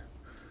God.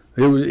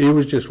 It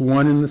was just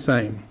one and the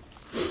same.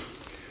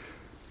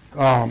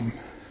 And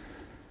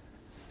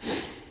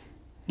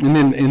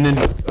then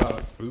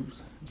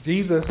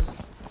Jesus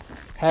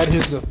had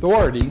his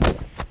authority.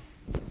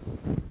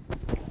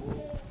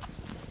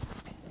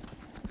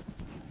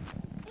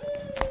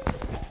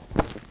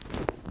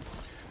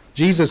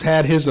 Jesus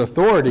had his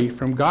authority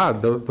from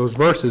God. Those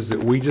verses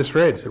that we just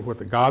read said,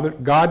 what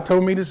God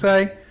told me to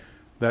say,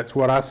 that's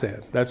what I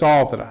said. That's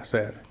all that I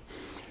said.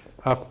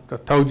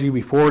 I've told you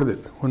before that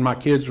when my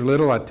kids were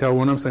little, I'd tell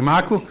one of them, say,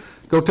 Michael,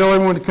 go tell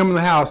everyone to come in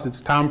the house.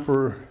 It's time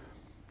to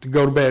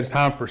go to bed. It's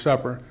time for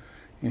supper.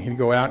 And he'd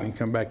go out and he'd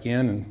come back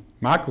in. And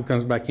Michael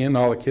comes back in and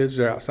all the kids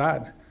are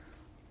outside.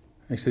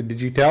 I said,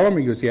 did you tell them?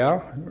 He goes,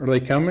 yeah. Are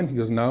they coming? He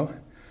goes, no.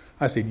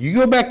 I said, you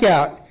go back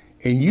out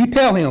and you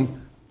tell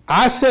him,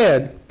 I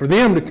said for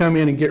them to come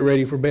in and get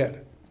ready for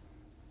bed.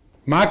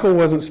 Michael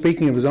wasn't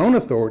speaking of his own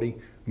authority.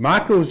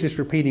 Michael was just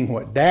repeating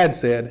what Dad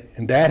said,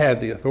 and Dad had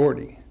the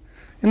authority.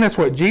 And that's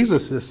what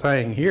Jesus is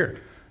saying here.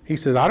 He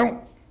says, I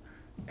don't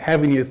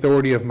have any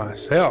authority of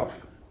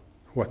myself.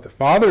 What the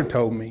Father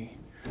told me,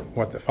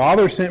 what the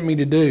Father sent me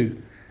to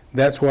do,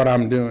 that's what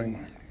I'm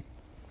doing.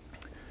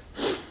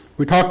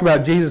 We talked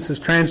about Jesus'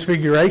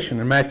 transfiguration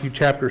in Matthew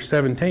chapter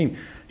 17.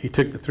 He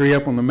took the three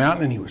up on the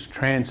mountain and he was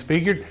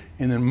transfigured.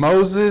 And then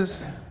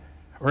Moses,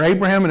 or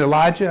Abraham and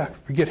Elijah, I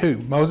forget who,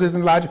 Moses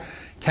and Elijah,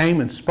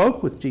 came and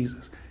spoke with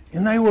Jesus.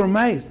 And they were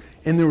amazed.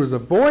 And there was a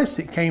voice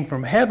that came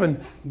from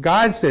heaven.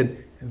 God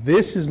said,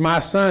 this is my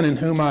son in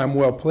whom I am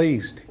well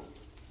pleased.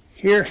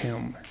 Hear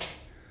him.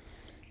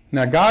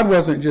 Now God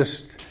wasn't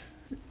just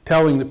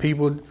telling the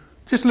people,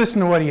 just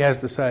listen to what he has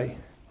to say.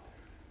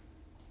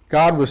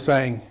 God was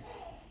saying,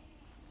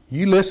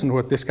 you listen to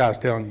what this guy's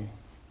telling you.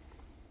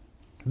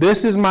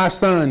 This is my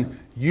son.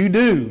 You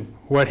do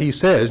what he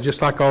says,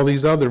 just like all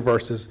these other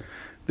verses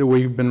that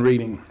we've been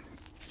reading.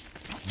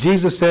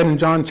 Jesus said in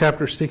John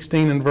chapter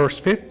 16 and verse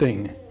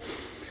 15,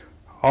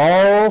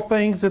 all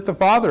things that the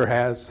Father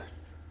has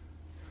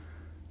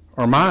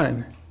are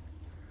mine.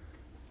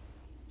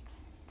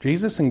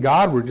 Jesus and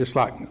God were just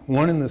like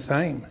one and the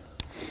same.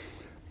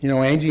 You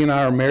know, Angie and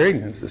I are married,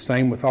 and it's the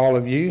same with all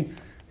of you.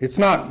 It's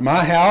not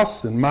my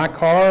house and my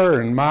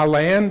car and my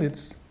land.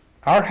 It's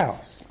our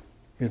house.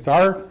 It's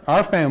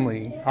our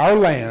family, our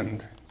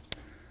land.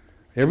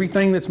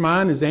 Everything that's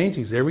mine is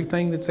Angie's.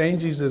 Everything that's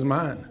Angie's is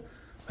mine.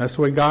 That's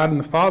the way God and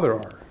the Father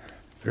are.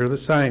 They're the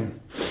same.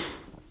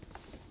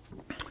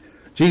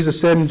 Jesus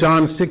said in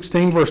John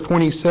 16, verse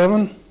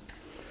 27,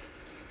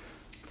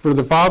 for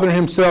the Father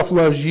himself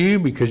loves you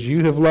because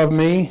you have loved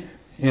me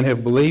and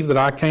have believed that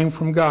I came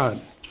from God.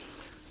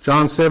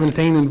 John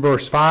 17 and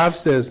verse 5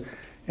 says,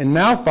 and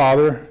now,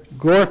 Father,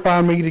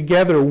 glorify me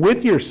together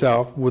with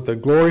yourself with the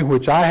glory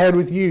which I had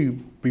with you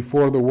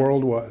before the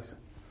world was.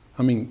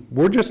 I mean,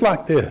 we're just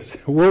like this.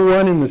 We're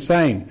one and the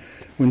same.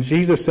 When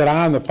Jesus said,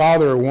 I and the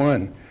Father are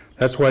one,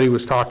 that's what he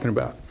was talking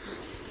about.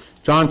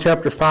 John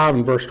chapter 5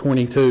 and verse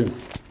 22.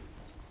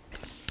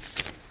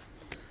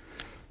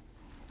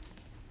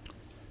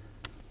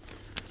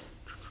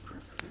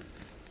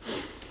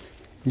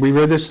 We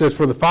read this, says,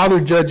 for the Father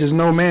judges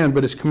no man,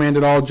 but has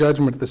commanded all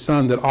judgment to the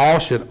Son, that all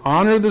should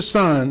honor the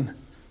Son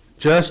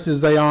just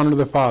as they honor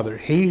the Father.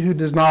 He who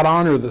does not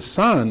honor the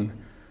Son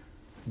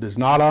does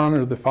not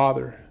honor the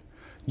Father.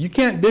 You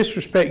can't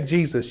disrespect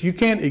Jesus. You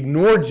can't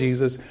ignore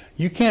Jesus.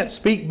 You can't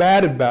speak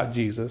bad about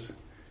Jesus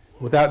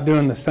without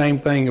doing the same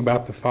thing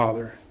about the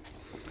Father.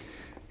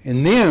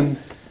 And then,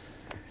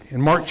 in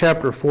Mark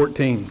chapter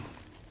 14,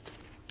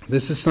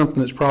 this is something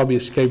that's probably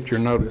escaped your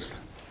notice.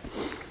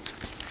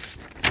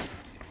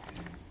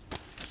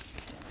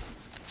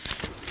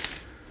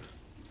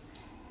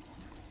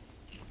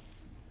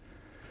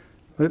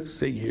 Let's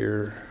see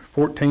here,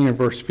 14 and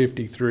verse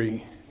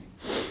 53.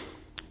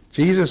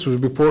 Jesus was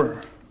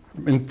before,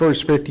 in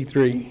verse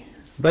 53,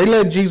 they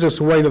led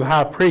Jesus away to the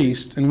high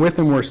priest, and with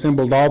him were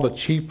assembled all the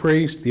chief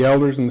priests, the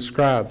elders, and the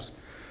scribes.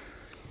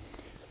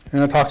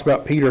 And it talks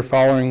about Peter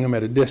following them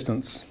at a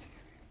distance.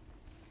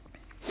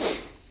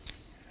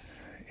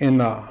 In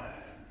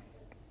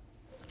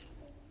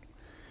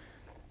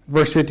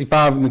verse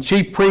 55, and the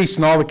chief priests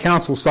and all the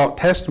council sought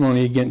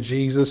testimony against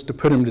Jesus to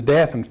put him to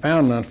death and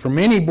found none. For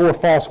many bore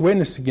false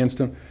witness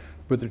against him,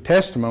 but their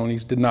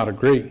testimonies did not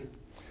agree.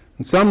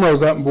 And some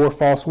rose up and bore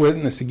false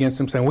witness against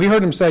him, saying, we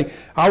heard him say,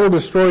 I will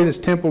destroy this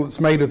temple that's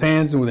made with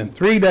hands, and within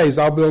 3 days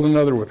I'll build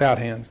another without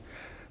hands.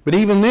 But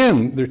even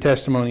then their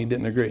testimony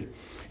didn't agree.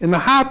 And the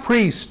high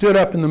priest stood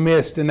up in the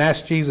midst and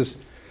asked Jesus,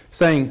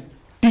 saying,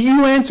 do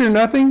you answer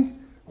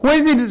nothing? What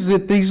is it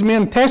that these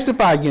men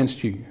testify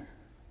against you?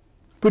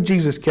 But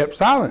Jesus kept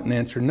silent and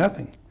answered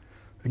nothing.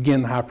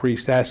 Again the high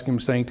priest asked him,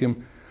 saying to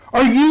him,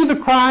 are you the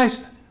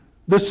Christ,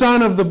 the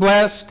Son of the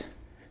Blessed?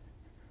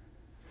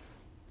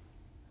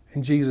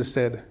 And Jesus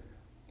said,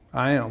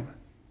 I am.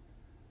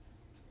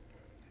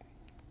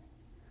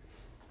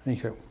 And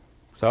he said,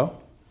 so?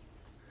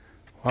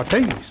 I'll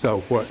tell you, so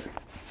what?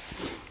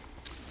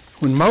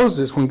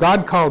 When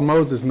God called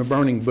Moses in the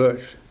burning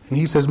bush, and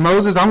he says,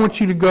 Moses, I want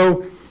you to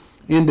go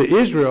into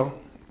Israel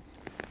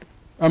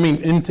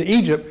into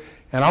Egypt,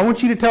 and I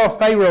want you to tell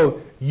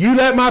Pharaoh, you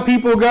let my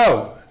people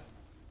go.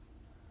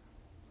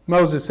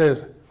 Moses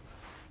says,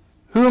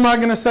 who am I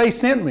going to say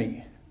sent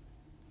me?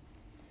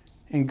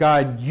 And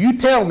God, you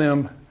tell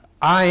them,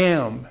 I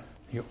am.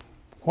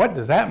 What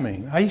does that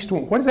mean?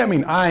 What does that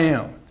mean, I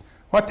am?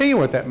 Well, I'll tell you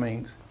what that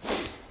means.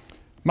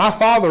 My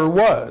father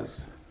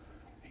was.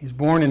 He's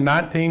born in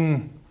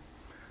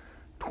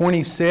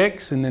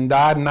 1926 and then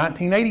died in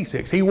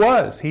 1986. He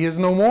was. He is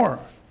no more.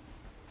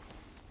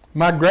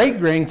 My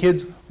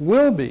great-grandkids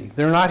will be.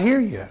 They're not here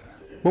yet.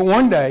 But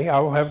one day I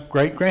will have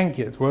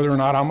great-grandkids. Whether or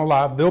not I'm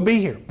alive, they'll be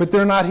here. But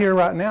they're not here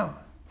right now.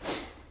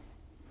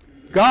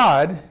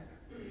 God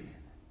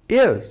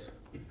is.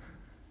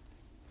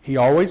 He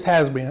always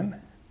has been.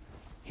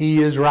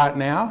 He is right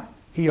now.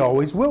 He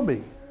always will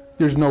be.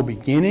 There's no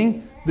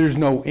beginning. There's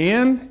no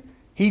end.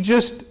 He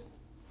just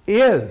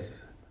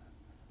is.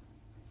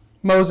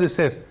 Moses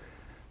says,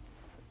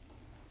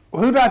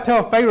 who did I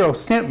tell Pharaoh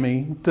sent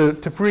me to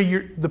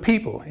free the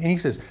people? And he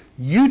says,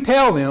 you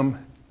tell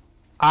them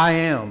I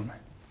am.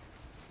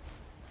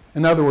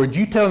 In other words,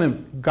 you tell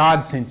them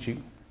God sent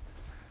you.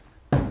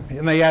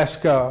 And they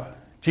ask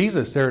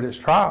Jesus there at his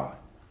trial.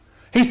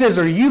 He says,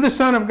 are you the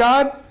Son of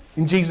God?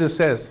 And Jesus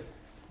says,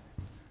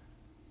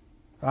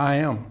 I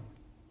am.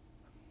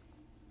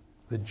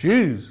 The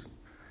Jews,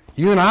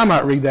 you and I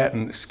might read that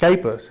and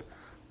escape us.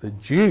 The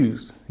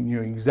Jews knew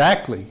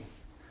exactly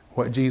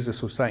what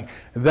Jesus was saying.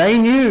 They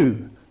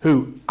knew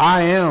who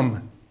I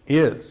am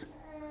is.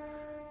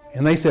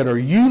 And they said, are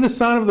you the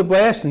Son of the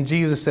Blessed? And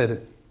Jesus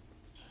said,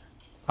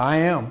 I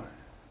am.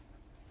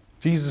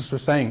 Jesus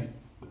was saying,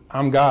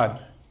 I'm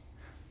God.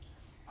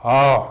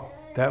 Oh,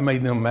 that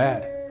made them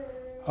mad.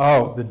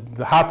 Oh,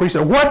 the high priest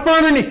said, what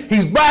further need?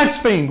 He's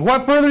blasphemed.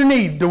 What further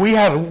need do we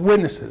have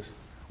witnesses?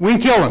 We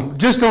can kill him.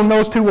 Just on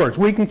those two words,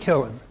 we can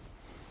kill him.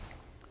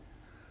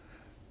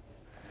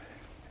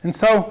 And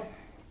so,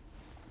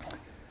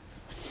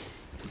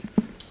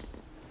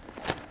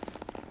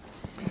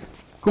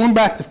 going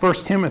back to 1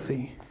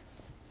 Timothy,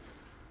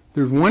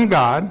 there's one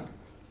God,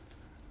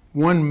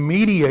 one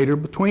mediator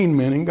between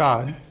men and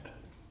God,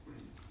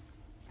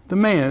 the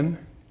man,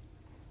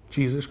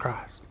 Jesus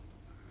Christ.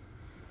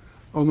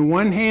 On the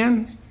one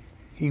hand,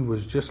 he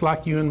was just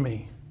like you and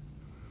me.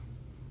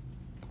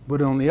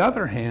 But on the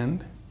other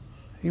hand,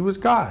 he was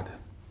God.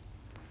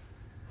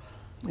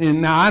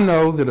 And now I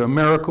know that a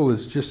miracle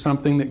is just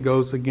something that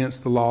goes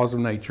against the laws of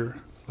nature,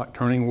 like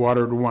turning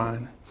water to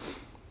wine.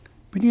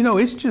 But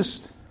it's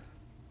just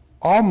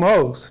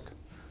almost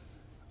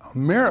a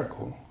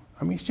miracle.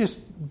 It's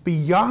just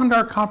beyond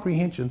our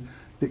comprehension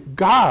that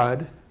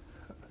God,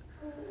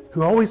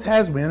 who always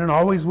has been and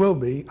always will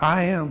be,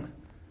 I am,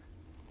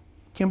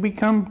 can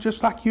become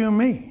just like you and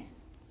me.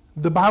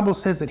 The Bible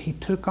says that he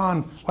took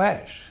on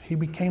flesh. He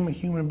became a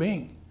human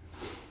being.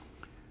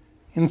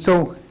 And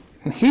so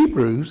in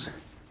Hebrews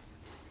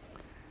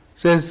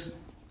says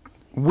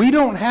we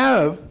don't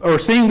have, or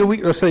seeing that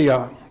we,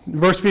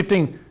 verse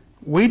 15,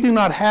 we do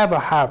not have a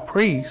high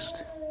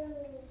priest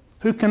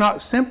who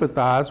cannot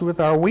sympathize with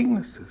our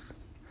weaknesses,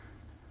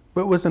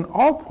 but was in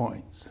all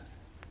points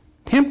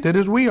tempted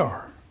as we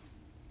are,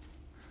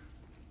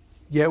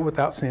 yet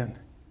without sin.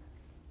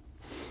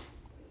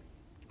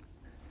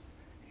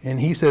 And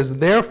he says,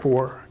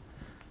 therefore,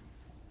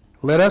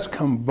 let us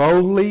come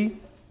boldly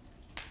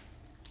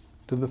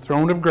to the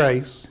throne of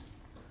grace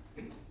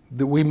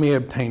that we may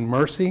obtain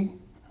mercy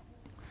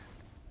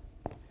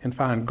and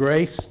find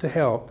grace to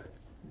help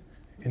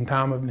in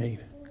time of need.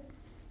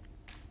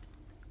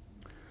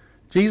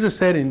 Jesus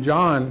said in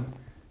John,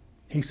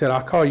 he said,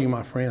 I call you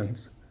my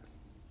friends.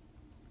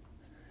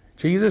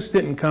 Jesus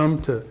didn't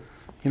come to,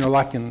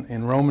 like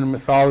in Roman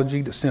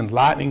mythology, to send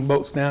lightning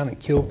bolts down and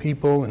kill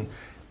people and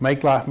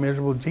make life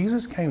miserable.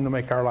 Jesus came to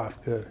make our life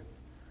good.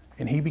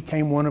 And he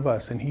became one of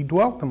us, and he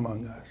dwelt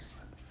among us.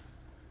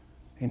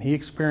 And he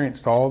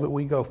experienced all that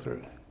we go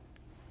through.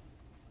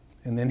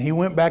 And then he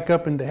went back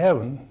up into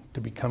heaven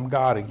to become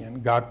God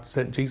again. God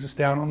set Jesus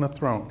down on the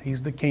throne.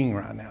 He's the king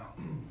right now.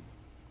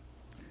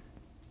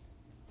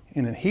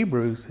 And in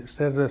Hebrews, it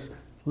says,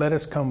 let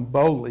us come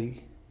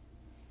boldly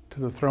to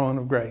the throne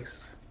of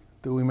grace,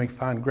 that we may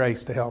find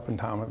grace to help in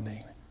time of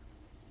need.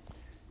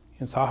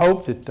 And so I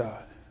hope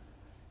that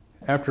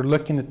after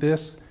looking at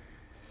this,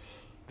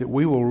 that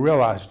we will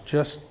realize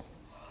just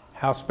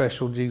how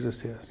special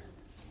Jesus is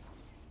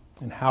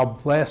and how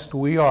blessed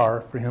we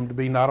are for him to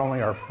be not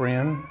only our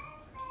friend,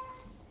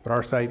 but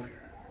our Savior.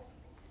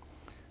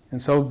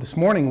 And so this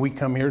morning we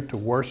come here to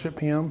worship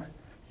him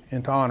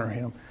and to honor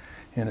him.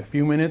 In a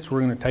few minutes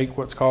we're going to take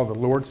what's called the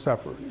Lord's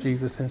Supper.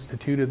 Jesus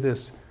instituted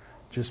this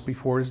just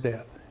before his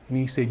death. And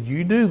he said,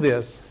 you do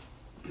this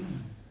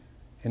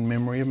in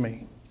memory of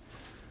me.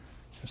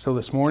 So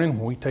this morning,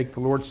 when we take the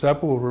Lord's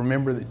Supper, we'll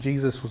remember that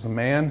Jesus was a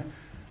man,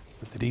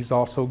 but that he's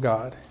also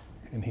God,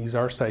 and he's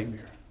our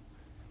Savior.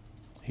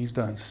 He's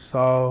done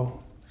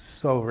so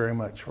very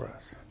much for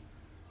us,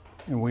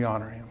 and we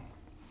honor him.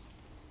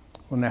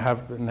 We'll now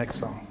have the next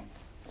song.